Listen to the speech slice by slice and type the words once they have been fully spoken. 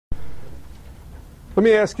Let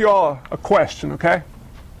me ask you all a question, okay?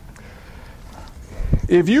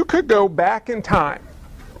 If you could go back in time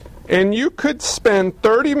and you could spend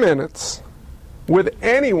 30 minutes with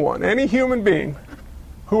anyone, any human being,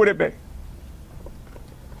 who would it be?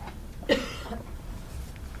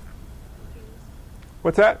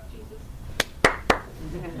 What's that?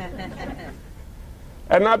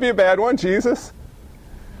 That'd not be a bad one, Jesus.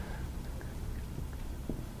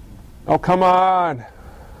 Oh, come on.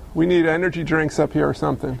 We need energy drinks up here or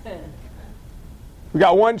something. We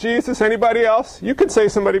got one Jesus. Anybody else? You could say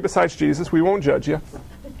somebody besides Jesus. We won't judge you. I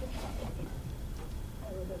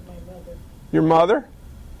would have my mother. Your mother?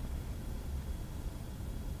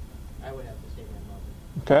 I would have to say my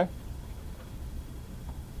mother. Okay.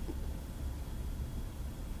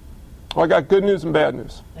 Well, I got good news and bad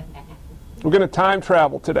news. We're going to time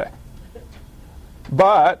travel today.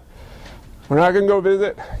 But we're not going to go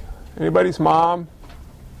visit anybody's mom.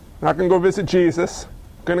 We're not going to go visit Jesus.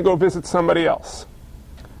 We're going to go visit somebody else.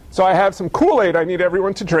 So I have some Kool-Aid I need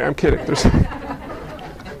everyone to drink. I'm kidding.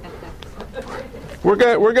 We're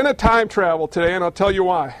going to time travel today, and I'll tell you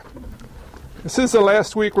why. This is the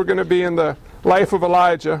last week we're going to be in the life of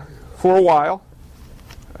Elijah for a while.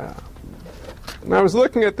 And I was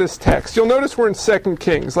looking at this text. You'll notice we're in 2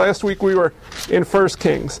 Kings. Last week we were in 1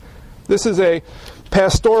 Kings. This is a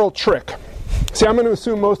pastoral trick. See, I'm going to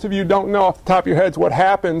assume most of you don't know off the top of your heads what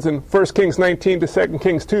happens in 1 Kings 19 to 2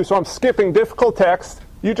 Kings 2, so I'm skipping difficult text.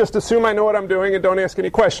 You just assume I know what I'm doing and don't ask any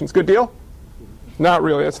questions. Good deal? Not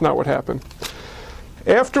really. That's not what happened.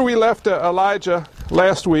 After we left Elijah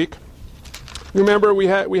last week, you remember we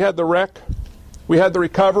had the wreck, we had the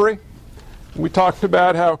recovery. We talked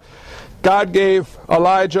about how God gave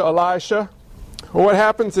Elijah Elisha. Well, what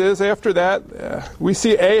happens is after that, we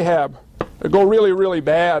see Ahab go really, really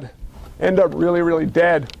bad, end up really, really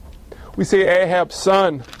dead. We see Ahab's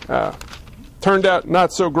son turned out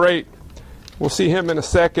not so great. We'll see him in a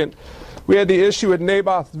second. We had the issue at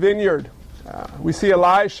Naboth's vineyard. We see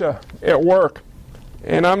Elisha at work.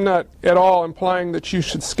 And I'm not at all implying that you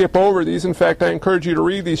should skip over these. In fact, I encourage you to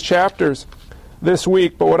read these chapters this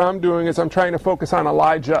week. But what I'm doing is I'm trying to focus on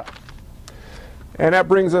Elijah. And that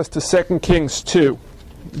brings us to 2 Kings 2.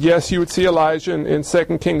 Yes, you would see Elijah in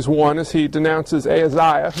 2 Kings 1 as he denounces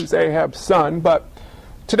Ahaziah, who's Ahab's son. But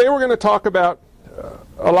today we're going to talk about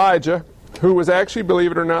Elijah, who was actually,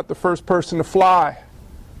 believe it or not, the first person to fly.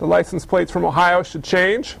 The license plates from Ohio should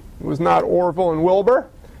change. It was not Orville and Wilbur.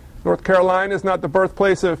 North Carolina is not the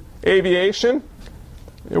birthplace of aviation.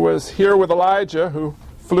 It was here with Elijah, who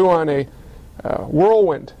flew on a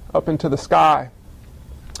whirlwind up into the sky.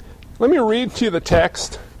 Let me read to you the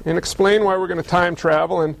text and explain why we're going to time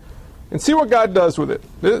travel and see what God does with it.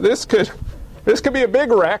 This could be a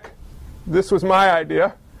big wreck. This was my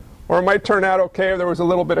idea. Or it might turn out okay if there was a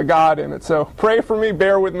little bit of God in it. So pray for me,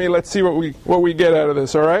 bear with me. Let's see what we get out of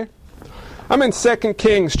this, all right? I'm in 2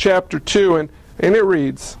 Kings chapter 2, and it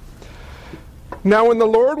reads, Now when the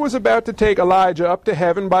Lord was about to take Elijah up to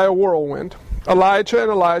heaven by a whirlwind, Elijah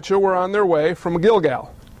and Elisha were on their way from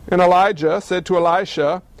Gilgal. And Elijah said to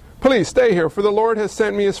Elisha, Please stay here, for the Lord has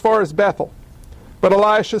sent me as far as Bethel. But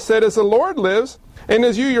Elisha said, As the Lord lives, and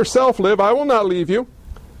as you yourself live, I will not leave you.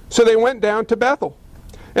 So they went down to Bethel.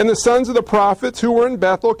 And the sons of the prophets who were in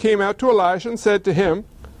Bethel came out to Elisha and said to him,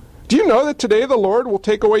 Do you know that today the Lord will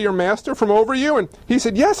take away your master from over you? And he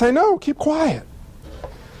said, Yes, I know. Keep quiet.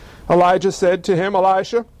 Elijah said to him,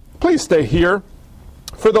 Elisha, please stay here,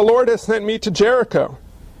 for the Lord has sent me to Jericho.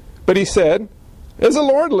 But he said, As the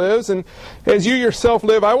Lord lives, and as you yourself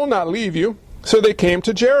live, I will not leave you. So they came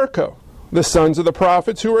to Jericho. The sons of the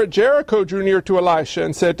prophets who were at Jericho drew near to Elisha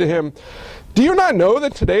and said to him, Do you not know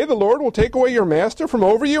that today the Lord will take away your master from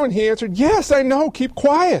over you? And he answered, Yes, I know. Keep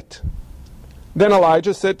quiet. Then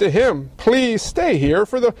Elijah said to him, Please stay here,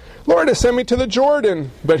 for the Lord has sent me to the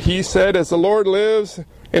Jordan. But he said, As the Lord lives,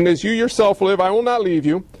 and as you yourself live, I will not leave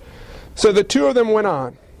you. So the two of them went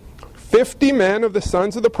on. 50 men of the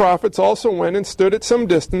sons of the prophets also went and stood at some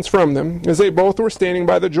distance from them, as they both were standing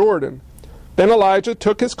by the Jordan. Then Elijah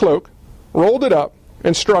took his cloak, rolled it up,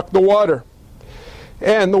 and struck the water.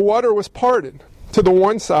 And the water was parted to the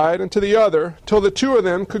one side and to the other, till the two of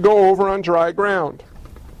them could go over on dry ground.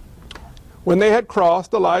 When they had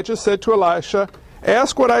crossed, Elijah said to Elisha,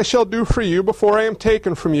 Ask what I shall do for you before I am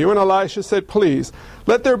taken from you. And Elisha said, Please,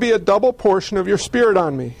 let there be a double portion of your spirit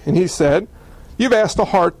on me. And he said, You've asked a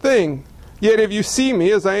hard thing. Yet if you see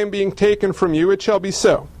me as I am being taken from you, it shall be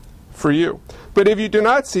so for you. But if you do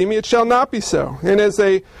not see me, it shall not be so. And as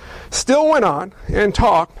they still went on and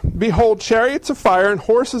talked, behold, chariots of fire and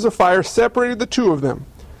horses of fire separated the two of them.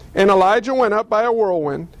 And Elijah went up by a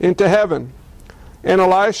whirlwind into heaven. And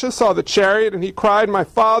Elisha saw the chariot, and he cried, my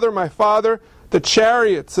father, the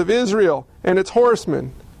chariots of Israel and its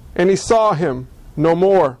horsemen. And he saw him no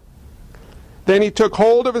more. Then he took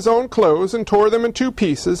hold of his own clothes and tore them in two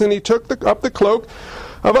pieces, and he took up the cloak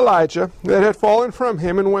of Elijah that had fallen from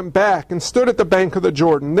him and went back and stood at the bank of the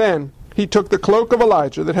Jordan. Then he took the cloak of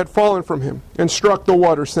Elijah that had fallen from him and struck the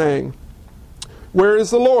water, saying, where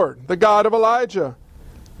is the Lord, the God of Elijah?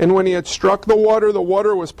 And when he had struck the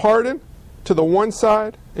water was parted to the one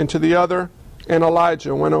side and to the other, and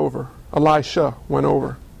Elisha went over.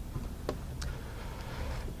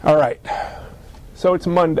 All right, so it's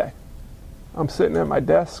Monday. I'm sitting at my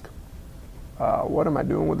desk. What am I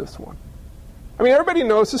doing with this one? I mean, everybody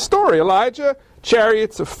knows the story. Elijah,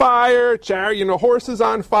 chariots of fire, horses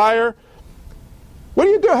on fire. What do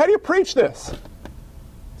you do? How do you preach this?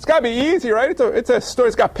 It's got to be easy, right? It's a story.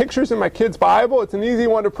 It's got pictures in my kid's Bible. It's an easy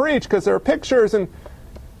one to preach because there are pictures, and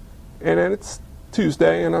then it's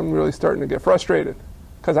Tuesday, and I'm really starting to get frustrated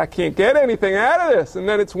because I can't get anything out of this. And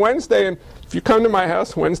then it's Wednesday, and if you come to my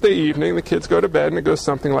house Wednesday evening, the kids go to bed, and it goes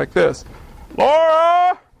something like this.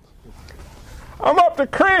 Laura, I'm up the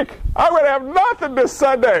creek. I'm going to have nothing this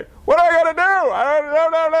Sunday. What am I going to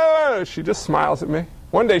do? No. She just smiles at me.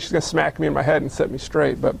 One day she's going to smack me in my head and set me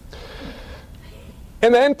straight.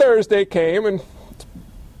 And then Thursday came, and it's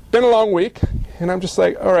been a long week, and I'm just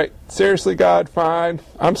like, all right, seriously, God, fine.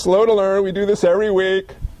 I'm slow to learn. We do this every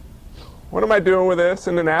week. What am I doing with this?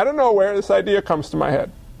 And then out of nowhere, this idea comes to my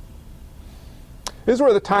head. This is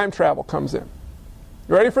where the time travel comes in.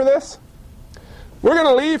 You ready for this? We're going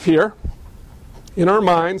to leave here in our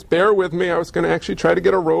minds. Bear with me. I was going to actually try to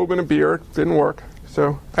get a robe and a beard. Didn't work.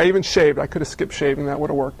 So I even shaved. I could have skipped shaving. That would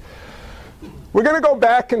have worked. We're going to go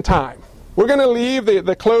back in time. We're going to leave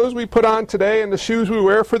the clothes we put on today and the shoes we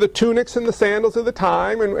wear for the tunics and the sandals of the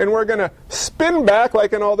time, and we're going to spin back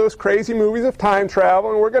like in all those crazy movies of time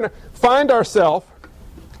travel, and we're going to find ourselves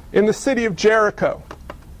in the city of Jericho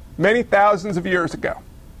many thousands of years ago.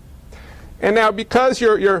 And now, because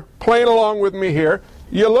you're playing along with me here,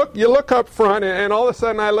 you look up front, and all of a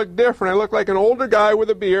sudden I look different. I look like an older guy with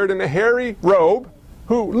a beard and a hairy robe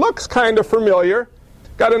who looks kind of familiar.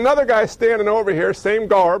 Got another guy standing over here, same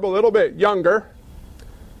garb, a little bit younger.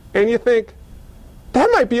 And you think, that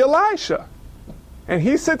might be Elisha. And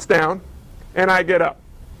he sits down, and I get up.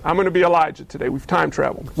 I'm going to be Elijah today. We've time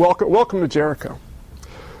traveled. Welcome to Jericho.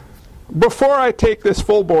 Before I take this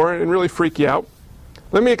full bore and really freak you out,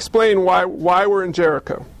 let me explain why we're in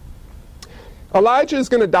Jericho. Elijah is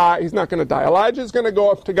going to die. He's not going to die. Elijah is going to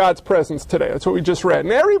go up to God's presence today. That's what we just read.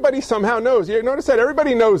 And everybody somehow knows. You notice that?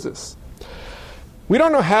 Everybody knows this. We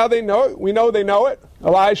don't know how they know it. We know they know it.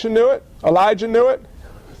 Elisha knew it. Elijah knew it.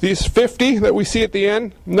 These 50 that we see at the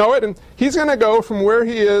end know it. And he's going to go from where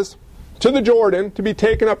he is to the Jordan to be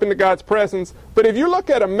taken up into God's presence. But if you look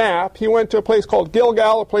at a map, he went to a place called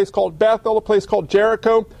Gilgal, a place called Bethel, a place called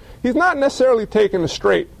Jericho. He's not necessarily taking a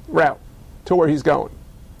straight route to where he's going.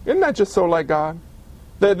 Isn't that just so like God?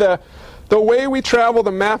 The way we travel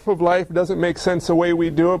the map of life doesn't make sense the way we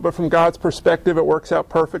do it, but from God's perspective, it works out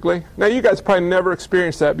perfectly. Now, you guys probably never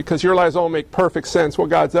experienced that because your lives all make perfect sense what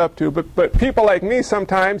God's up to. But people like me,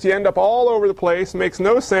 sometimes you end up all over the place. It makes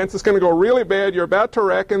no sense. It's going to go really bad. You're about to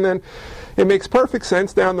wreck, and then it makes perfect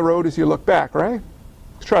sense down the road as you look back, right?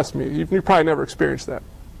 Trust me, you probably never experienced that.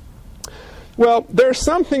 Well, there's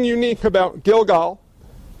something unique about Gilgal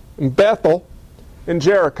and Bethel and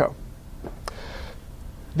Jericho.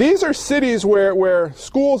 These are cities where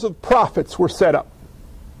schools of prophets were set up.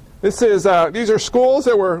 These are schools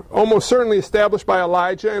that were almost certainly established by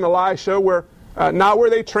Elijah and Elisha, where not where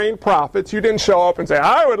they trained prophets. You didn't show up and say,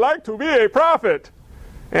 I would like to be a prophet.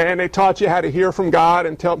 And they taught you how to hear from God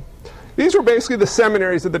and tell. These were basically the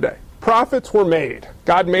seminaries of the day. Prophets were made.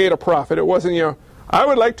 God made a prophet. It wasn't, I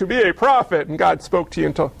would like to be a prophet, and God spoke to you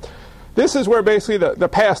until. This is where basically the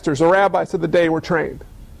pastors, the rabbis of the day were trained.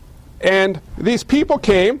 And these people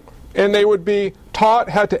came, and they would be taught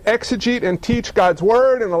how to exegete and teach God's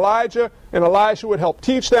word, and Elijah and Elisha would help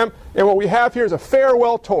teach them. And what we have here is a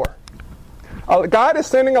farewell tour. God is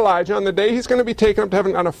sending Elijah on the day he's going to be taken up to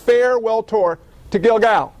heaven on a farewell tour to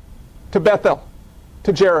Gilgal, to Bethel,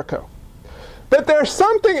 to Jericho. But there's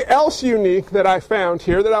something else unique that I found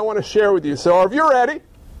here that I want to share with you. So if you're ready,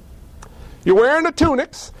 you're wearing the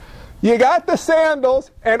tunics, you got the sandals,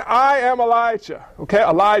 and I am Elijah. Okay,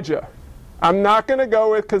 Elijah. I'm not going to go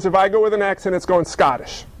with, because if I go with an accent, it's going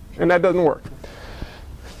Scottish. And that doesn't work.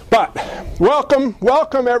 But, welcome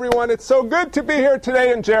everyone. It's so good to be here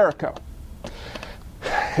today in Jericho.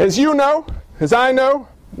 As you know, as I know,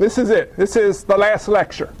 this is it. This is the last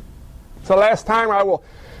lecture. It's the last time I will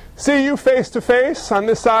see you face to face on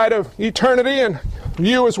this side of eternity, and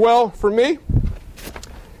you as well for me.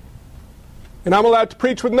 And I'm allowed to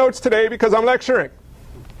preach with notes today because I'm lecturing.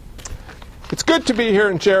 It's good to be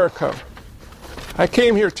here in Jericho. I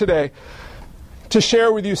came here today to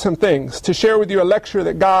share with you some things, to share with you a lecture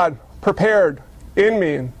that God prepared in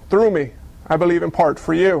me and through me, I believe in part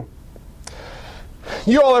for you.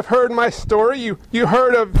 You all have heard my story. You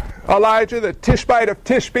heard of Elijah, the Tishbite of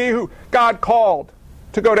Tishbe, who God called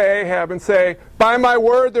to go to Ahab and say, "By my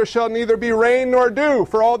word there shall neither be rain nor dew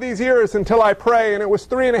for all these years until I pray." And it was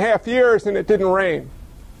 3.5 years and it didn't rain.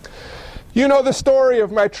 You know the story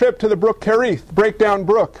of my trip to the brook Kerith, Breakdown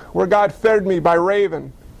Brook, where God fed me by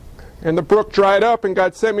raven. And the brook dried up and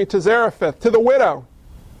God sent me to Zarephath, to the widow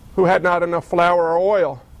who had not enough flour or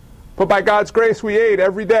oil. But by God's grace we ate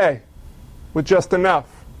every day with just enough.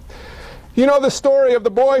 You know the story of the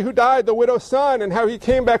boy who died, the widow's son, and how he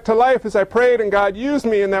came back to life as I prayed, and God used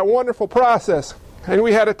me in that wonderful process. And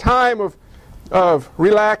we had a time of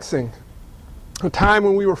relaxing, a time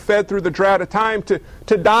when we were fed through the drought, a time to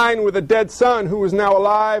dine with a dead son who was now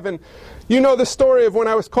alive. And you know the story of when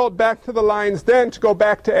I was called back to the lion's den to go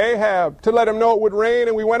back to Ahab, to let him know it would rain,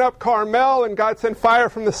 and we went up Carmel, and God sent fire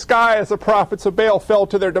from the sky as the prophets of Baal fell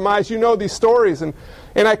to their demise. You know these stories. And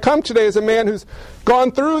I come today as a man who's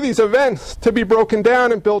gone through these events to be broken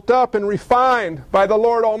down and built up and refined by the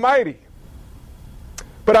Lord Almighty.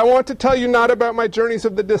 But I want to tell you not about my journeys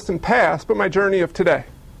of the distant past, but my journey of today.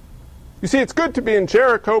 You see, it's good to be in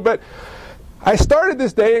Jericho, but I started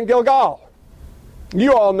this day in Gilgal.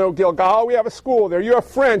 You all know Gilgal. We have a school there. You have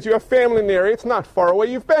friends. You have family in the area. It's not far away.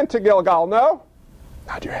 You've been to Gilgal, no?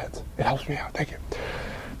 Nod your heads. It helps me out. Thank you.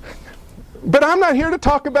 But I'm not here to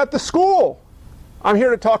talk about the school. I'm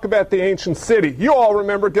here to talk about the ancient city. You all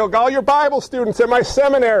remember Gilgal. You're Bible students at my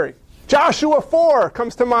seminary. Joshua 4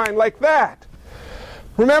 comes to mind like that.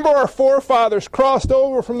 Remember our forefathers crossed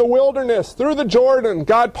over from the wilderness through the Jordan.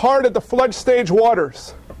 God parted the flood stage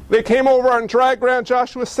waters. They came over on dry ground.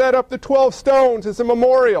 Joshua set up the 12 stones as a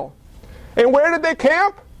memorial. And where did they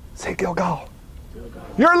camp? Say Gilgal. Gilgal.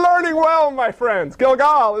 You're learning well, my friends.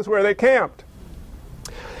 Gilgal is where they camped.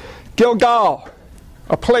 Gilgal,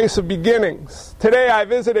 a place of beginnings. Today I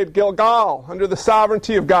visited Gilgal under the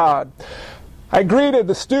sovereignty of God. I greeted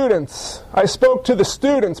the students. I spoke to the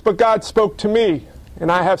students, but God spoke to me,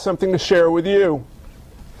 and I have something to share with you.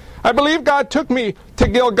 I believe God took me to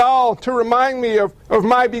Gilgal to remind me of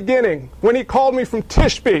my beginning, when He called me from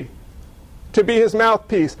Tishbe to be His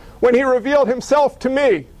mouthpiece, when He revealed Himself to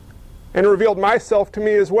me and revealed myself to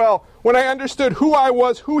me as well, when I understood who I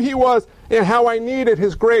was, who He was, and how I needed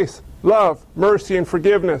His grace, love, mercy, and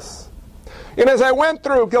forgiveness. And as I went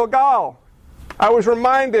through Gilgal, I was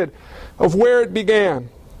reminded of where it began,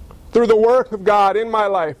 through the work of God in my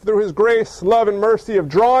life, through His grace, love, and mercy of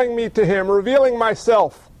drawing me to Him, revealing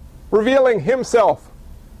myself, revealing Himself,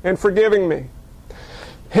 and forgiving me.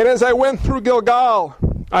 And as I went through Gilgal,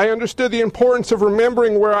 I understood the importance of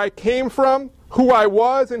remembering where I came from, who I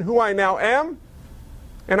was, and who I now am.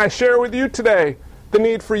 And I share with you today the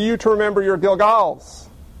need for you to remember your Gilgals.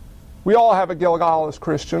 We all have a Gilgal as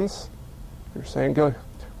Christians. You're saying Gilgal.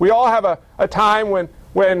 We all have a time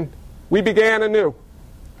when we began anew.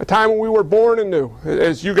 A time when we were born anew.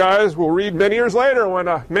 As you guys will read many years later when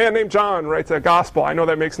a man named John writes a gospel. I know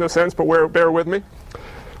that makes no sense, but bear with me.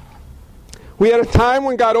 We had a time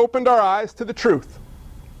when God opened our eyes to the truth.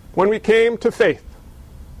 When we came to faith.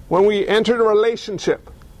 When we entered a relationship.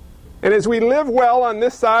 And as we live well on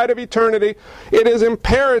this side of eternity, it is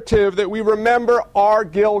imperative that we remember our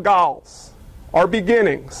Gilgals, our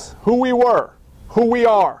beginnings, who we were, who we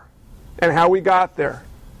are, and how we got there.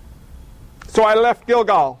 So I left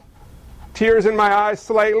Gilgal, tears in my eyes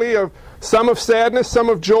slightly, of some of sadness, some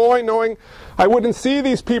of joy, knowing I wouldn't see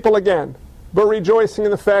these people again, but rejoicing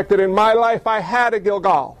in the fact that in my life I had a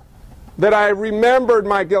Gilgal, that I remembered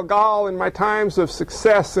my Gilgal in my times of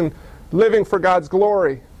success and living for God's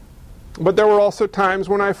glory. But there were also times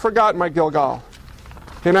when I forgot my Gilgal.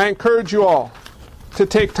 And I encourage you all to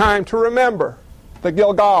take time to remember the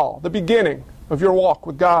Gilgal, the beginning of your walk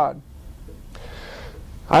with God.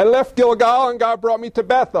 I left Gilgal and God brought me to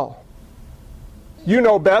Bethel. You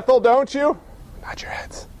know Bethel, don't you? Nod your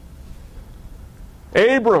heads.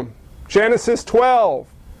 Abram, Genesis 12.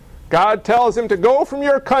 God tells him to go from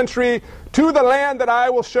your country to the land that I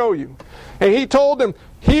will show you. And He told him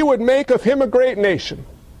He would make of him a great nation.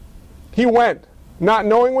 He went, not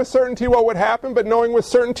knowing with certainty what would happen, but knowing with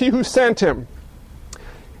certainty who sent him.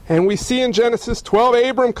 And we see in Genesis 12,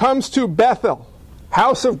 Abram comes to Bethel,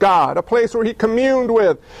 house of God, a place where he communed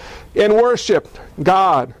with and worshiped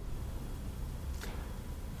God.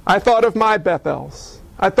 I thought of my Bethels.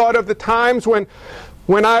 I thought of the times when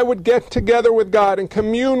I would get together with God and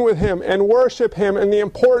commune with Him and worship Him, and the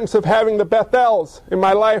importance of having the Bethels in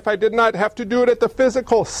my life. I did not have to do it at the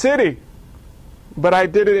physical city, but I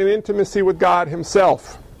did it in intimacy with God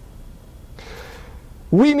Himself.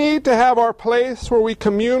 We need to have our place where we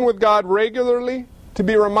commune with God regularly to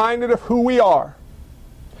be reminded of who we are.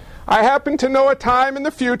 I happen to know a time in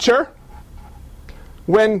the future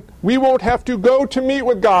when we won't have to go to meet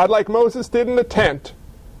with God like Moses did in the tent,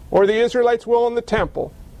 or the Israelites will in the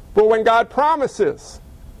temple, but when God promises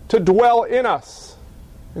to dwell in us,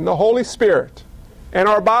 in the Holy Spirit, and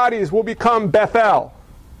our bodies will become Bethel,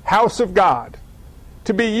 house of God,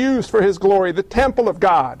 to be used for His glory, the temple of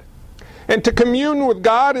God. And to commune with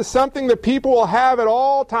God is something that people will have at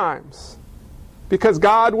all times, because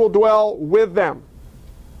God will dwell with them.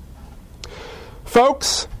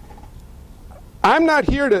 Folks, I'm not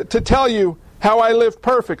here to tell you how I live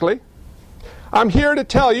perfectly. I'm here to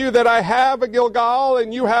tell you that I have a Gilgal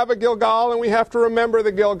and you have a Gilgal, and we have to remember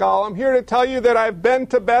the Gilgal. I'm here to tell you that I've been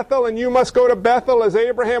to Bethel and you must go to Bethel as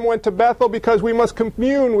Abraham went to Bethel, because we must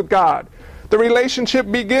commune with God. The relationship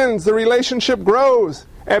begins, the relationship grows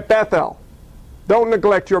at Bethel. Don't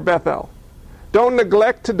neglect your Bethel. Don't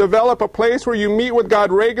neglect to develop a place where you meet with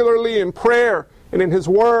God regularly in prayer and in His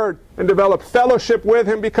Word, and develop fellowship with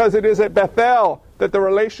Him, because it is at Bethel that the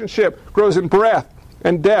relationship grows in breadth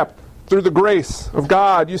and depth through the grace of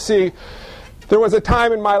God. You see, there was a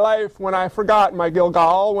time in my life when I forgot my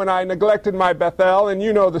Gilgal, when I neglected my Bethel, and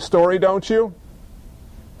you know the story, don't you?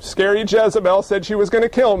 Scary Jezebel said she was going to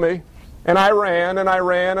kill me, and I ran, and I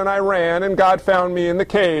ran, and I ran, and God found me in the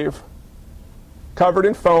cave, covered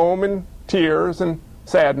in foam and tears and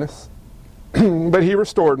sadness. But He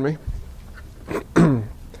restored me.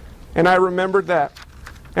 And I remembered that.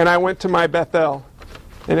 And I went to my Bethel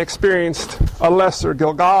and experienced a lesser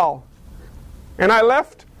Gilgal. And I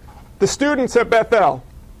left the students at Bethel.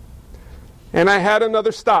 And I had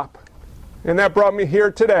another stop. And that brought me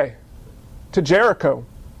here today, to Jericho.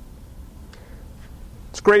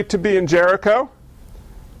 It's great to be in Jericho.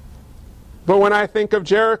 But when I think of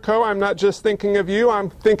Jericho, I'm not just thinking of you, I'm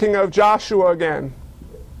thinking of Joshua again.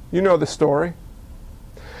 You know the story.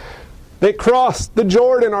 They crossed the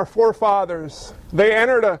Jordan, our forefathers. They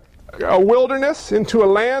entered a wilderness into a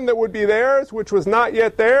land that would be theirs, which was not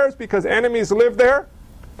yet theirs because enemies lived there.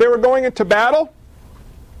 They were going into battle.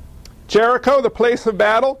 Jericho, the place of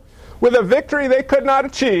battle, with a victory they could not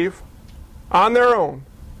achieve on their own,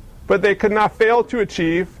 but they could not fail to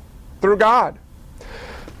achieve through God.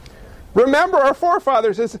 Remember, our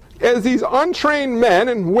forefathers, as these untrained men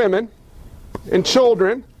and women and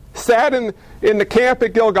children sat in the camp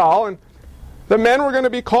at Gilgal, and the men were going to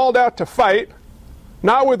be called out to fight,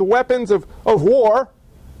 not with weapons of war,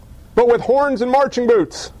 but with horns and marching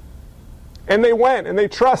boots. And they went, and they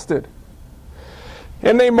trusted.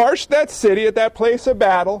 And they marched that city at that place of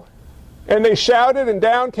battle, and they shouted, and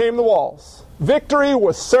down came the walls. Victory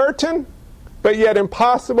was certain, but yet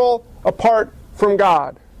impossible apart from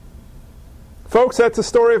God. Folks, that's the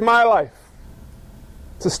story of my life.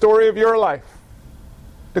 It's the story of your life.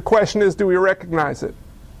 The question is, do we recognize it?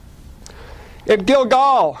 At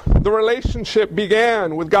Gilgal, the relationship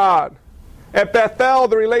began with God. At Bethel,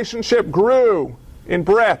 the relationship grew in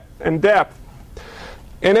breadth and depth.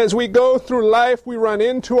 And as we go through life, we run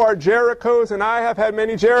into our Jerichos, and I have had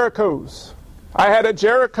many Jerichos. I had a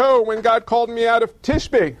Jericho when God called me out of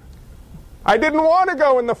Tishbe. I didn't want to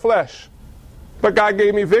go in the flesh, but God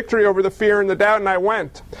gave me victory over the fear and the doubt, and I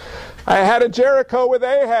went. I had a Jericho with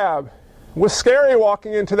Ahab. It was scary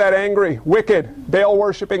walking into that angry, wicked,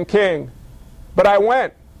 Baal-worshipping king, but I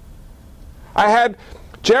went. I had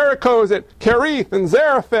Jerichos at Kerith and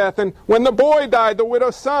Zarephath, and when the boy died, the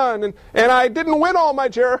widow's son, and I didn't win all my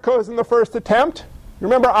Jerichos in the first attempt.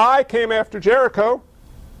 Remember, I came after Jericho.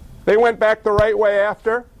 They went back the right way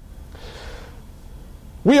after.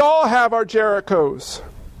 We all have our Jerichos.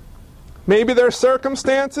 Maybe they're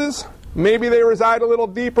circumstances. Maybe they reside a little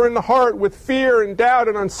deeper in the heart with fear and doubt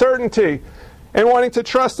and uncertainty and wanting to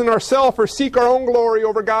trust in ourselves or seek our own glory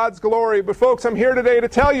over God's glory. But folks, I'm here today to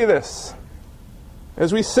tell you this.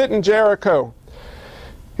 As we sit in Jericho,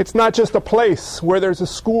 it's not just a place where there's a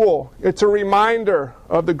school. It's a reminder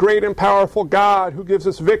of the great and powerful God who gives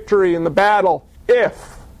us victory in the battle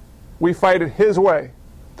if we fight it His way,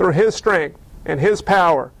 through His strength and His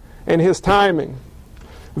power and His timing.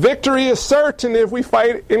 Victory is certain if we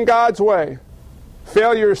fight in God's way.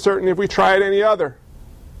 Failure is certain if we try it any other.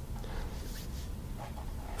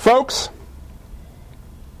 Folks,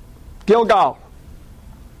 Gilgal,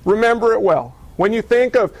 remember it well. When you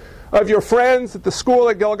think of of your friends at the school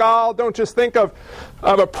at Gilgal. Don't just think of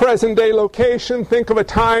a present-day location. Think of a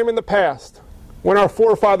time in the past when our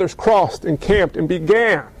forefathers crossed and camped and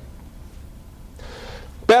began.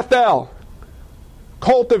 Bethel.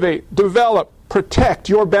 Cultivate, develop, protect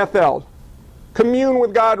your Bethel. Commune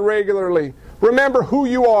with God regularly. Remember who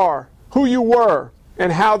you are, who you were,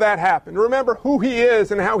 and how that happened. Remember who He is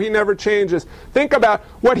and how He never changes. Think about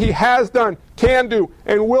what He has done, can do,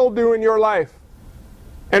 and will do in your life.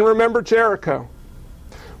 And remember Jericho.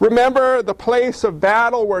 Remember the place of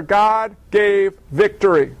battle where God gave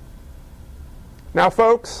victory. Now,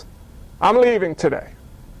 folks, I'm leaving today.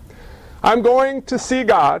 I'm going to see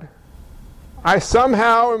God. I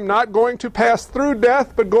somehow am not going to pass through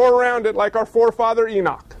death, but go around it like our forefather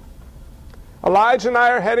Enoch. Elisha and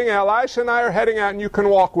I are heading out, and you can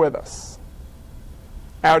walk with us.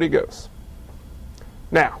 Out he goes.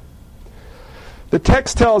 Now, the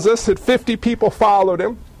text tells us that 50 people followed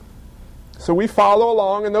him. So we follow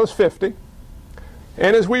along in those 50.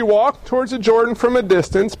 And as we walk towards the Jordan from a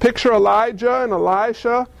distance, picture Elijah and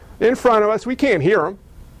Elisha in front of us. We can't hear them.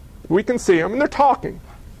 We can see them, and they're talking.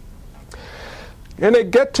 And they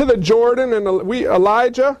get to the Jordan, and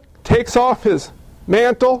Elijah takes off his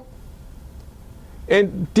mantle.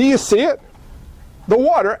 And do you see it? The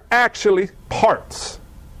water actually parts.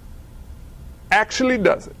 Actually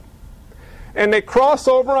does it. And they cross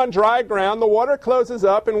over on dry ground. The water closes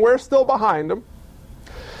up, and we're still behind them.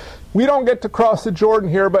 We don't get to cross the Jordan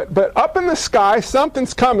here, but up in the sky,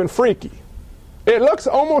 something's coming freaky. It looks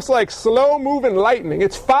almost like slow-moving lightning.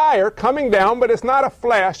 It's fire coming down, but it's not a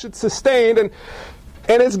flash. It's sustained, and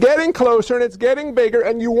it's getting closer, and it's getting bigger,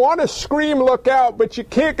 and you want to scream, look out, but you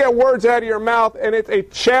can't get words out of your mouth, and it's a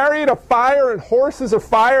chariot of fire and horses of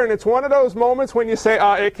fire, and it's one of those moments when you say,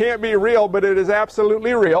 it can't be real, but it is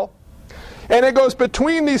absolutely real. And it goes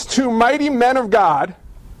between these two mighty men of God,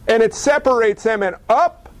 and it separates them, and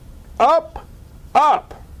up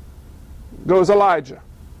goes Elijah.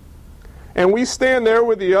 And we stand there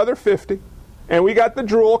with the other 50, and we got the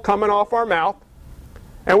drool coming off our mouth,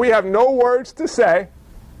 and we have no words to say,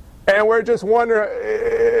 and we're just wondering,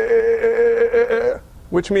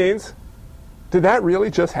 which means, did that really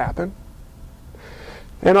just happen?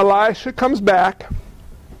 And Elisha comes back,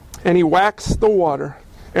 and he whacks the water,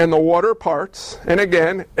 and the water parts, and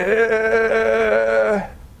again, the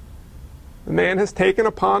man has taken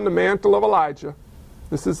upon the mantle of Elijah.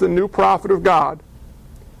 This is the new prophet of God.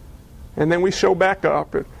 And then we show back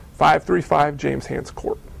up at 535 James Hans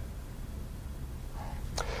Court.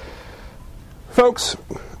 Folks,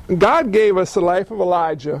 God gave us the life of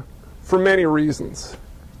Elijah for many reasons.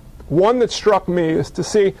 One that struck me is to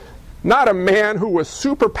see not a man who was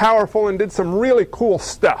super powerful and did some really cool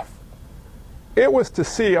stuff. It was to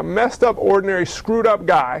see a messed up, ordinary, screwed up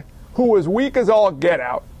guy who was weak as all get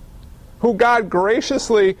out, who God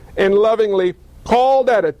graciously and lovingly called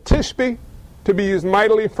out of Tishbe to be used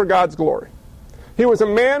mightily for God's glory. He was a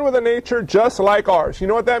man with a nature just like ours. You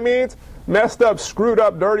know what that means? Messed up, screwed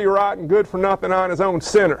up, dirty, rotten, good for nothing on his own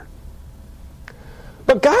sinner.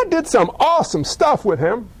 But God did some awesome stuff with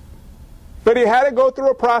him. But he had to go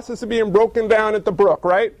through a process of being broken down at the brook,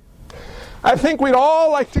 right? I think we'd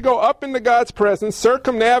all like to go up into God's presence,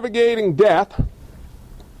 circumnavigating death,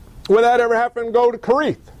 without ever having to go to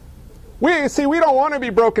Kerith. We don't want to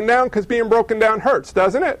be broken down because being broken down hurts,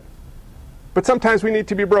 doesn't it? But sometimes we need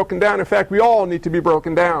to be broken down. In fact, we all need to be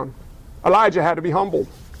broken down. Elijah had to be humbled.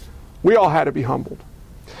 We all had to be humbled.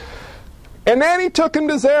 And then he took him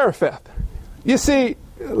to Zarephath. You see,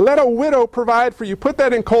 let a widow provide for you. Put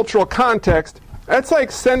that in cultural context. That's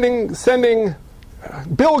like sending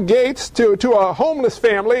Bill Gates to a homeless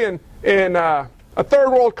family in a third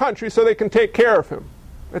world country so they can take care of him.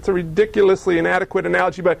 That's a ridiculously inadequate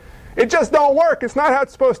analogy, but it just don't work. It's not how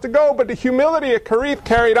it's supposed to go. But the humility of Kerith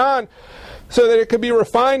carried on so that it could be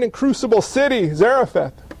refined in Crucible City,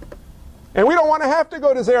 Zarephath. And we don't want to have to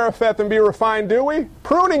go to Zarephath and be refined, do we?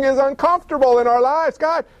 Pruning is uncomfortable in our lives.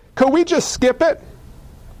 God, could we just skip it?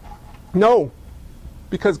 No.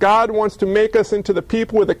 Because God wants to make us into the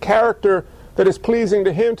people with a character that is pleasing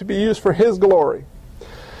to Him to be used for His glory.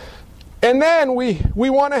 And then we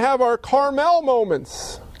want to have our Carmel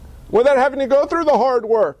moments without having to go through the hard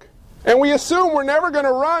work. And we assume we're never going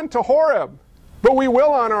to run to Horeb, but we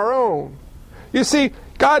will on our own. You see,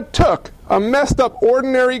 God took a messed up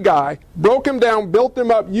ordinary guy, broke him down, built him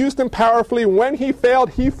up, used him powerfully. When he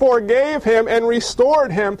failed, He forgave him and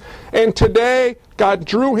restored him. And today, God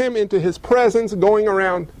drew him into His presence going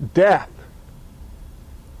around death.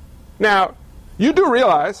 Now, you do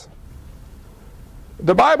realize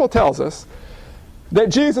the Bible tells us that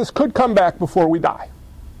Jesus could come back before we die.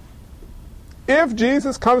 if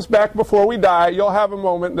Jesus comes back before we die, you'll have a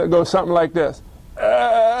moment that goes something like this.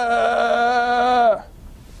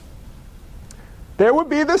 There would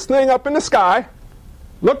be this thing up in the sky,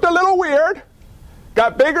 looked a little weird,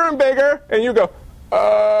 got bigger and bigger, and you go,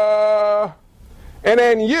 and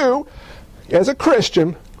then you, as a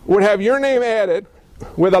Christian, would have your name added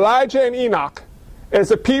with Elijah and Enoch as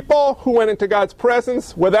the people who went into God's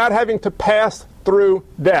presence without having to pass through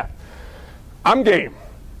death. I'm game,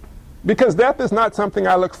 because death is not something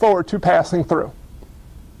I look forward to passing through.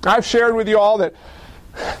 I've shared with you all that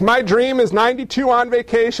my dream is 92 on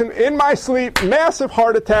vacation, in my sleep, massive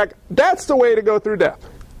heart attack. That's the way to go through death.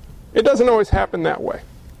 It doesn't always happen that way.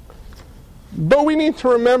 But we need to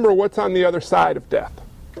remember what's on the other side of death,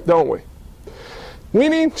 don't we? We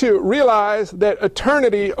need to realize that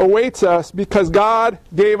eternity awaits us because God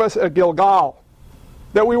gave us a Gilgal.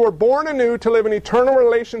 That we were born anew to live an eternal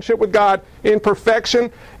relationship with God in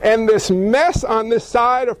perfection. And this mess on this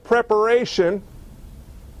side of preparation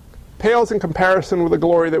pales in comparison with the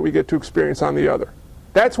glory that we get to experience on the other.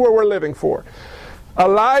 That's where we're living for.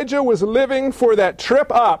 Elijah was living for that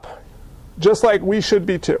trip up, just like we should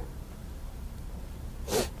be too.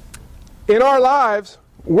 In our lives,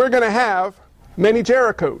 we're going to have many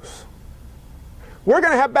Jerichos. We're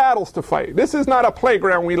going to have battles to fight. This is not a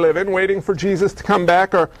playground we live in, waiting for Jesus to come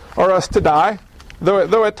back or us to die.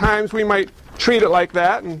 Though at times we might treat it like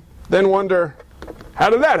that and then wonder, how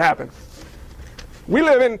did that happen? We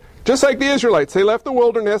live in, just like the Israelites, they left the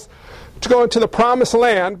wilderness to go into the promised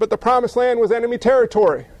land, but the promised land was enemy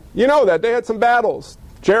territory. You know that. They had some battles.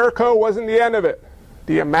 Jericho wasn't the end of it.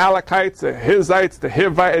 The Amalekites, the Hittites, the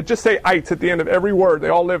Hivites, just say ites at the end of every word. They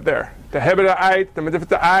all live there. The Hebrides, the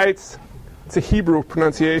Mediphathites. It's a Hebrew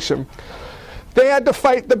pronunciation. They had to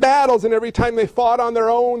fight the battles, and every time they fought on their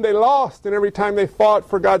own, they lost. And every time they fought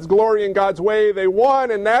for God's glory and God's way, they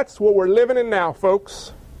won. And that's what we're living in now,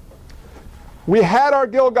 folks. We had our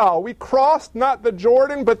Gilgal. We crossed not the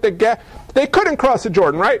Jordan, but the gap. They couldn't cross the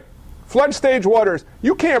Jordan, right? Flood stage waters.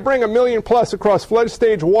 You can't bring 1 million plus across flood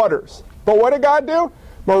stage waters. But what did God do?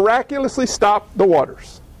 Miraculously stop the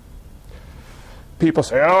waters. People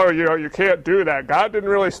say, oh, you can't do that. God didn't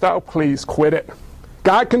really stop. Please, quit it.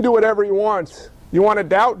 God can do whatever He wants. You want to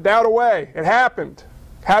doubt? Doubt away. It happened.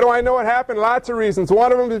 How do I know it happened? Lots of reasons.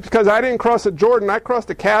 One of them is because I didn't cross the Jordan. I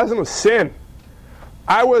crossed a chasm of sin.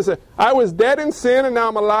 I was dead in sin, and now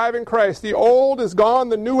I'm alive in Christ. The old is gone,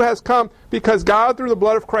 the new has come, because God, through the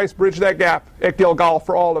blood of Christ, bridged that gap at Gilgal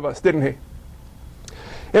for all of us, didn't He?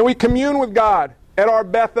 And we commune with God at our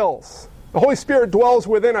Bethels. The Holy Spirit dwells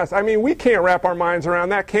within us. I mean, we can't wrap our minds around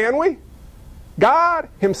that, can we? God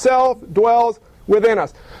Himself dwells within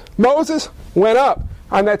us. Moses went up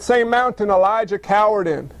on that same mountain Elijah cowered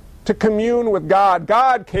in to commune with God.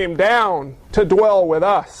 God came down to dwell with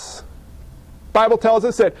us. The Bible tells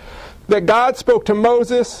us that God spoke to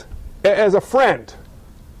Moses as a friend.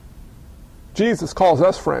 Jesus calls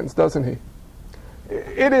us friends, doesn't He?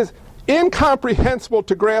 It is incomprehensible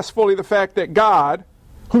to grasp fully the fact that God,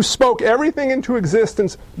 who spoke everything into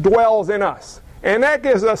existence, dwells in us. And that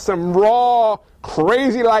gives us some raw,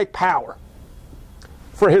 crazy-like power.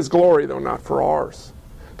 For His glory, though, not for ours.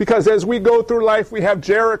 Because as we go through life, we have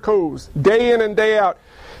Jerichos, day in and day out,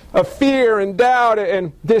 of fear and doubt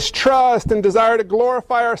and distrust and desire to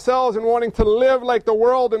glorify ourselves and wanting to live like the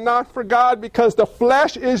world and not for God, because the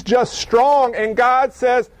flesh is just strong. And God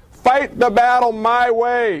says, fight the battle my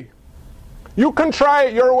way. You can try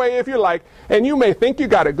it your way if you like, and you may think you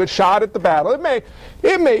got a good shot at the battle.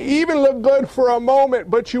 It may even look good for a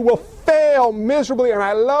moment, but you will fail miserably. And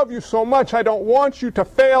I love you so much, I don't want you to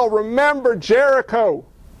fail. Remember Jericho.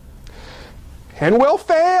 And we'll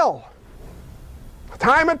fail.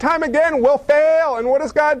 Time and time again, we'll fail. And what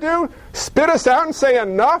does God do? Spit us out and say,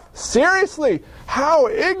 enough? Seriously? How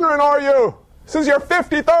ignorant are you? This is your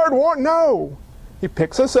 53rd one? No. He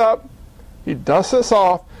picks us up, He dusts us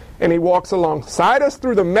off, and He walks alongside us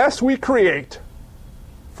through the mess we create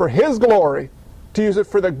for His glory, to use it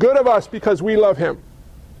for the good of us because we love Him.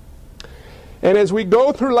 And as we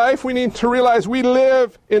go through life, we need to realize we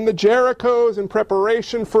live in the Jerichos in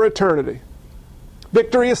preparation for eternity.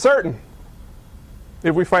 Victory is certain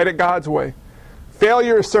if we fight it God's way.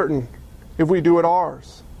 Failure is certain if we do it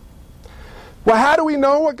ours. Well, how do we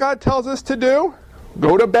know what God tells us to do?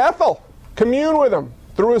 Go to Bethel. Commune with Him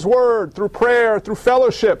through His Word, through prayer, through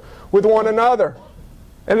fellowship with one another.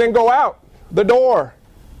 And then go out the door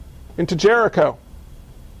into Jericho.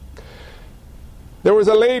 There was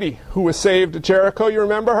a lady who was saved at Jericho. You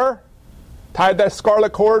remember her? Tied that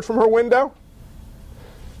scarlet cord from her window.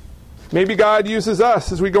 Maybe God uses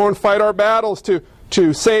us as we go and fight our battles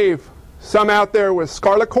to save some out there with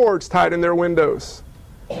scarlet cords tied in their windows.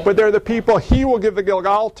 But they're the people he will give the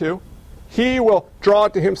Gilgal to. He will draw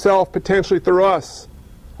it to himself potentially through us.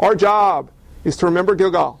 Our job is to remember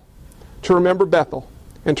Gilgal, to remember Bethel,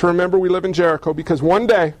 and to remember we live in Jericho, because one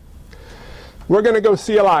day we're going to go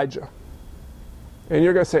see Elijah. And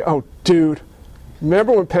you're going to say, oh, dude,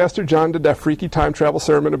 remember when Pastor John did that freaky time travel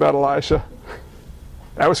sermon about Elisha?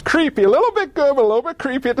 That was creepy, a little bit good, but a little bit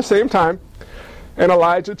creepy at the same time. And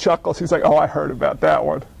Elijah chuckles. He's like, oh, I heard about that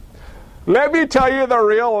one. Let me tell you the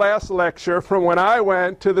real last lecture from when I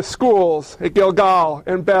went to the schools at Gilgal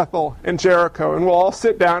and Bethel and Jericho. And we'll all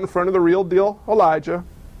sit down in front of the real deal Elijah.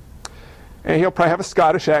 And he'll probably have a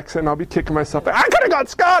Scottish accent. And I'll be kicking myself. I could have got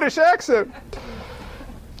Scottish accent.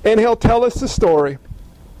 And he'll tell us the story.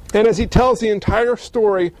 And as he tells the entire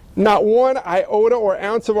story, not one iota or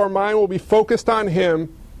ounce of our mind will be focused on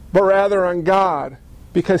him, but rather on God,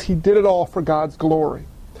 because he did it all for God's glory.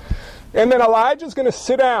 And then Elijah's going to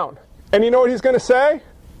sit down. And you know what he's going to say?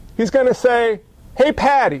 He's going to say, hey,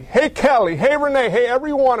 Patty, hey, Kelly, hey, Renee, hey,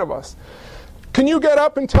 every one of us. Can you get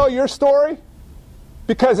up and tell your story?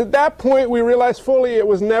 Because at that point we realize fully it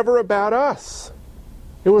was never about us.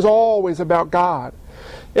 It was always about God.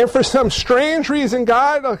 And for some strange reason,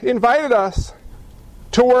 God invited us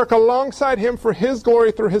to work alongside him for his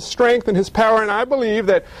glory through his strength and his power. And I believe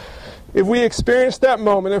that if we experience that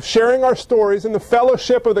moment of sharing our stories in the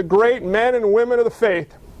fellowship of the great men and women of the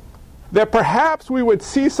faith, that perhaps we would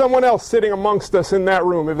see someone else sitting amongst us in that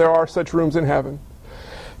room, if there are such rooms in heaven.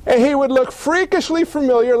 And he would look freakishly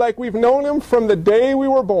familiar, like we've known him from the day we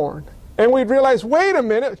were born. And we'd realize, wait a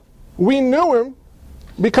minute, we knew him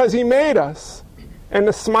because he made us. And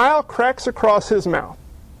the smile cracks across his mouth.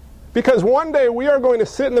 Because one day we are going to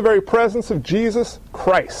sit in the very presence of Jesus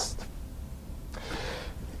Christ.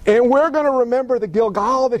 And we're going to remember the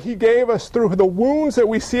Gilgal that he gave us through the wounds that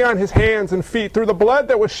we see on his hands and feet, through the blood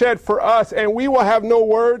that was shed for us, and we will have no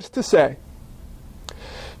words to say.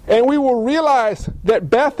 And we will realize that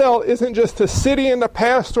Bethel isn't just a city in the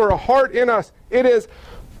past or a heart in us. It is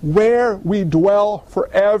where we dwell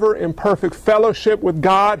forever in perfect fellowship with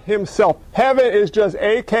God himself. Heaven is just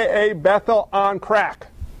AKA Bethel on crack.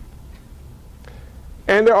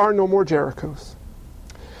 And there are no more Jerichos.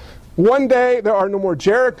 One day there are no more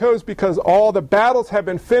Jerichos because all the battles have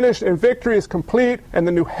been finished and victory is complete and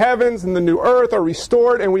the new heavens and the new earth are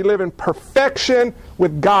restored and we live in perfection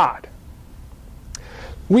with God.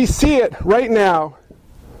 We see it right now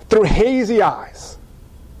through hazy eyes.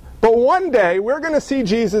 But one day we're going to see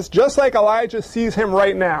Jesus just like Elijah sees him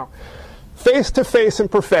right now, face to face in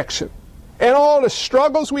perfection. And all the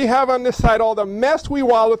struggles we have on this side, all the mess we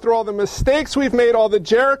wallow through, all the mistakes we've made, all the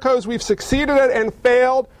Jerichos we've succeeded at and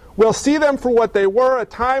failed, we'll see them for what they were, a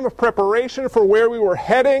time of preparation for where we were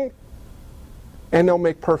heading, and they'll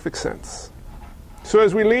make perfect sense. So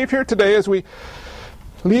as we leave here today, as we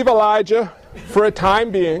leave Elijah for a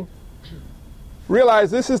time being,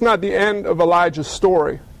 realize this is not the end of Elijah's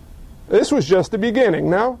story. This was just the beginning.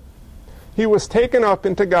 Now, he was taken up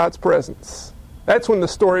into God's presence. That's when the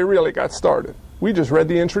story really got started. We just read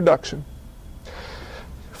the introduction.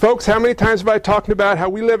 Folks, how many times have I talked about how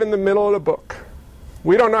we live in the middle of the book?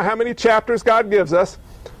 We don't know how many chapters God gives us.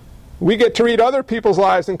 We get to read other people's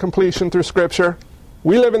lives in completion through Scripture.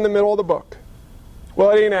 We live in the middle of the book. Well,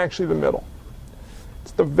 it ain't actually the middle.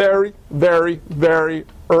 It's the very, very, very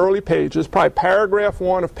early pages, probably paragraph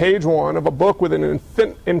 1 of page 1 of a book with an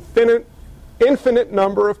infinite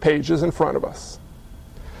number of pages in front of us.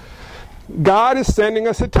 God is sending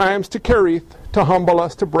us at times to Kerith to humble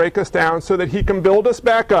us, to break us down, so that he can build us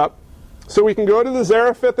back up, so we can go to the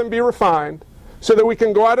Zarephath and be refined, so that we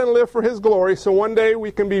can go out and live for his glory, so one day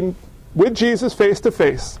we can be with Jesus face to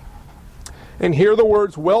face and hear the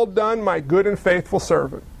words, well done, my good and faithful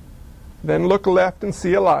servant. Then look left and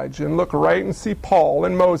see Elijah, and look right and see Paul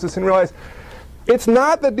and Moses, and realize it's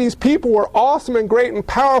not that these people were awesome and great and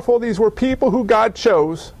powerful. These were people who God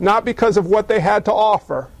chose, not because of what they had to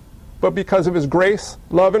offer, but because of his grace,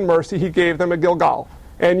 love, and mercy. He gave them a Gilgal.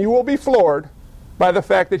 And you will be floored by the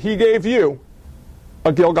fact that he gave you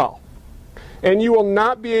a Gilgal. And you will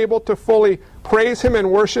not be able to fully praise him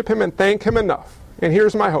and worship him and thank him enough. And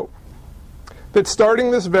here's my hope. That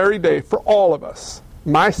starting this very day, for all of us,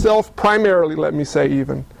 myself primarily, let me say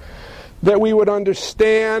even, that we would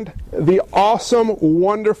understand the awesome,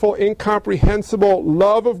 wonderful, incomprehensible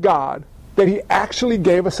love of God, that he actually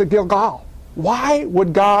gave us a Gilgal. Why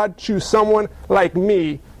would God choose someone like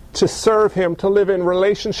me to serve him, to live in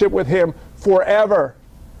relationship with him forever?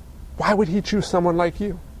 Why would he choose someone like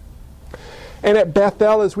you? And at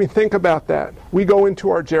Bethel, as we think about that, we go into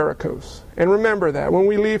our Jerichos. And remember that when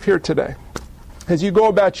we leave here today, as you go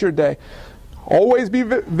about your day. Always be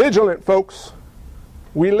vigilant, folks.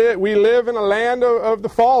 We live in a land of the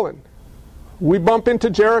fallen. We bump into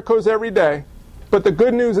Jerichos every day. But the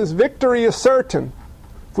good news is victory is certain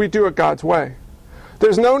if we do it God's way.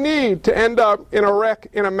 There's no need to end up in a wreck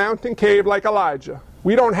in a mountain cave like Elijah.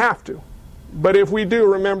 We don't have to. But if we do,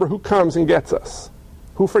 remember who comes and gets us,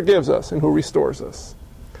 who forgives us, and who restores us.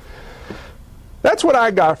 That's what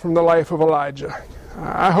I got from the life of Elijah.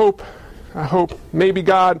 I hope maybe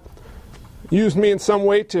God used me in some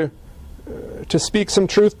way to speak some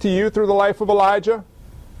truth to you through the life of Elijah.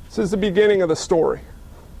 This is the beginning of the story.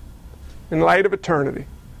 In light of eternity.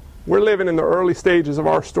 We're living in the early stages of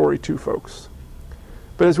our story too, folks.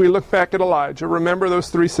 But as we look back at Elijah, remember those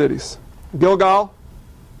three cities. Gilgal,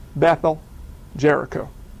 Bethel, Jericho.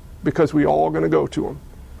 Because we're all going to go to them.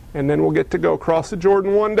 And then we'll get to go across the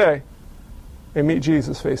Jordan one day and meet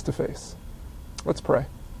Jesus face to face. Let's pray.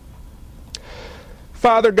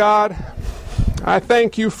 Father God, I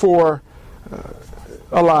thank you for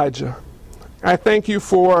Elijah. I thank you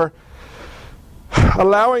for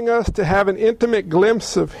allowing us to have an intimate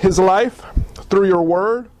glimpse of his life through your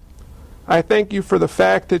word. I thank you for the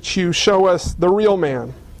fact that you show us the real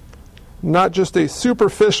man, not just a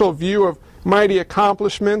superficial view of mighty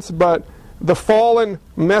accomplishments, but the fallen,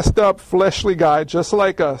 messed up, fleshly guy just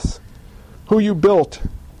like us, who you built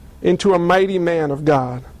into a mighty man of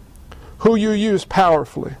God, who you used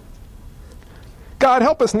powerfully. God,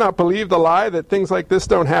 help us not believe the lie that things like this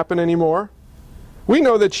don't happen anymore. We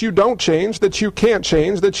know that you don't change, that you can't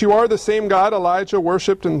change, that you are the same God Elijah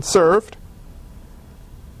worshipped and served,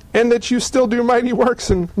 and that you still do mighty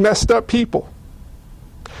works in messed up people.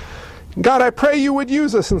 God, I pray you would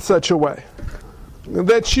use us in such a way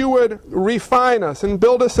that you would refine us and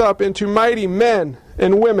build us up into mighty men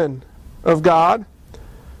and women of God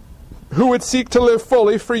who would seek to live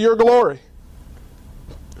fully for your glory,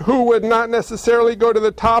 who would not necessarily go to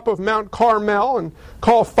the top of Mount Carmel and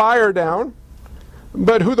call fire down,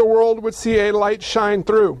 but who the world would see a light shine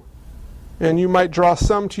through, and you might draw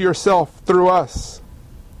some to yourself through us.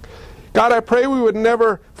 God, I pray we would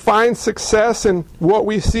never find success in what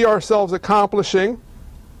we see ourselves accomplishing,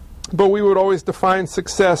 but we would always define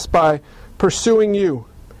success by pursuing you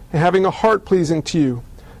and having a heart pleasing to you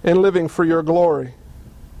and living for your glory.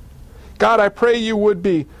 God, I pray you would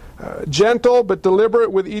be gentle but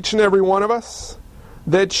deliberate with each and every one of us,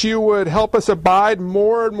 that you would help us abide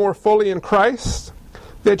more and more fully in Christ,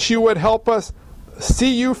 that you would help us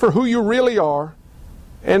see you for who you really are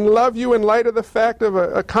and love you in light of the fact of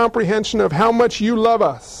a comprehension of how much you love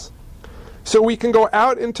us, so we can go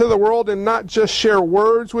out into the world and not just share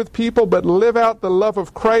words with people, but live out the love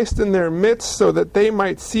of Christ in their midst so that they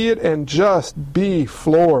might see it and just be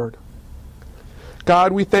floored.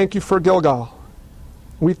 God, we thank you for Gilgal.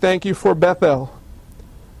 We thank you for Bethel.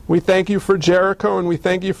 We thank you for Jericho, and we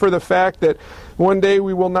thank you for the fact that one day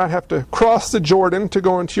we will not have to cross the Jordan to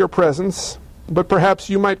go into your presence, but perhaps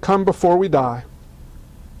you might come before we die.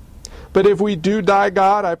 But if we do die,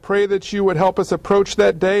 God, I pray that you would help us approach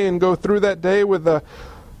that day and go through that day with the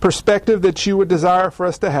perspective that you would desire for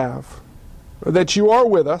us to have. That you are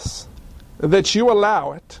with us, that you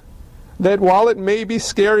allow it, that while it may be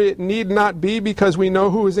scary, it need not be, because we know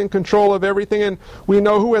who is in control of everything and we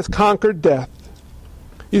know who has conquered death.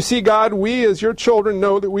 You see, God, we as your children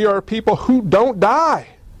know that we are people who don't die.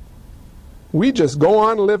 We just go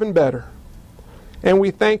on living better. And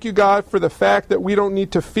we thank you, God, for the fact that we don't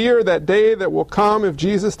need to fear that day that will come if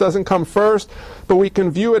Jesus doesn't come first, but we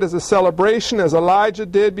can view it as a celebration, as Elijah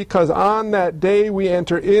did, because on that day we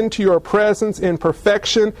enter into your presence in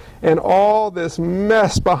perfection, and all this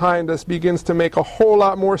mess behind us begins to make a whole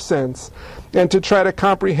lot more sense. And to try to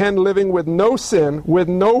comprehend living with no sin, with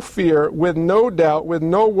no fear, with no doubt, with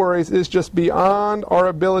no worries is just beyond our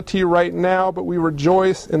ability right now, but we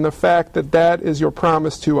rejoice in the fact that that is your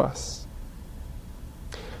promise to us.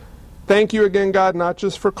 Thank you again, God, not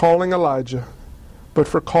just for calling Elijah, but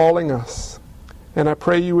for calling us. And I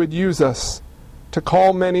pray you would use us to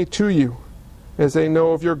call many to you as they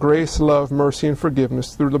know of your grace, love, mercy, and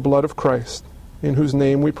forgiveness through the blood of Christ, in whose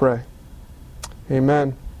name we pray.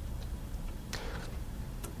 Amen.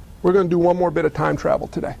 We're going to do one more bit of time travel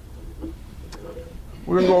today.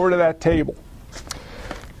 We're going to go over to that table.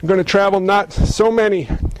 We're going to travel not so many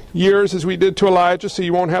years as we did to Elijah, so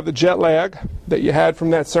you won't have the jet lag that you had from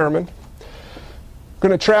that sermon. We're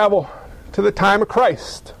going to travel to the time of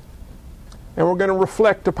Christ, and we're going to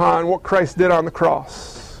reflect upon what Christ did on the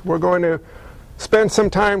cross. We're going to spend some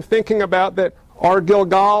time thinking about that our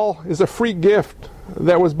Gilgal is a free gift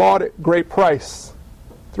that was bought at great price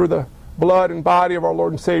through the blood and body of our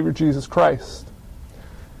Lord and Savior Jesus Christ.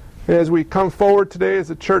 And as we come forward today as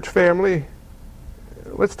a church family,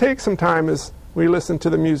 let's take some time as we listen to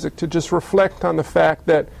the music to just reflect on the fact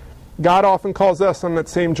that God often calls us on that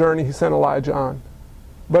same journey He sent Elijah on.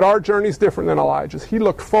 But our journey is different than Elijah's. He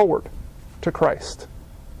looked forward to Christ.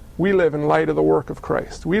 We live in light of the work of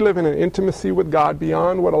Christ. We live in an intimacy with God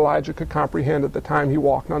beyond what Elijah could comprehend at the time he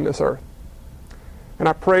walked on this earth. And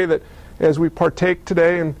I pray that as we partake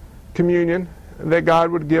today in communion, that God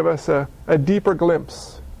would give us a deeper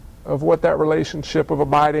glimpse of what that relationship of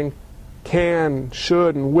abiding can,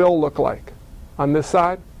 should, and will look like on this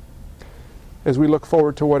side as we look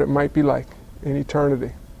forward to what it might be like in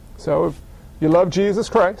eternity. So if you love Jesus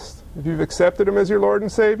Christ, if you've accepted Him as your Lord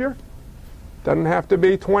and Savior, doesn't have to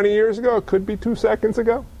be 20 years ago, it could be 2 seconds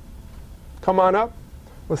ago. Come on up.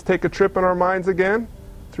 Let's take a trip in our minds again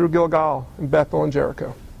through Gilgal and Bethel and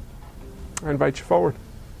Jericho. I invite you forward.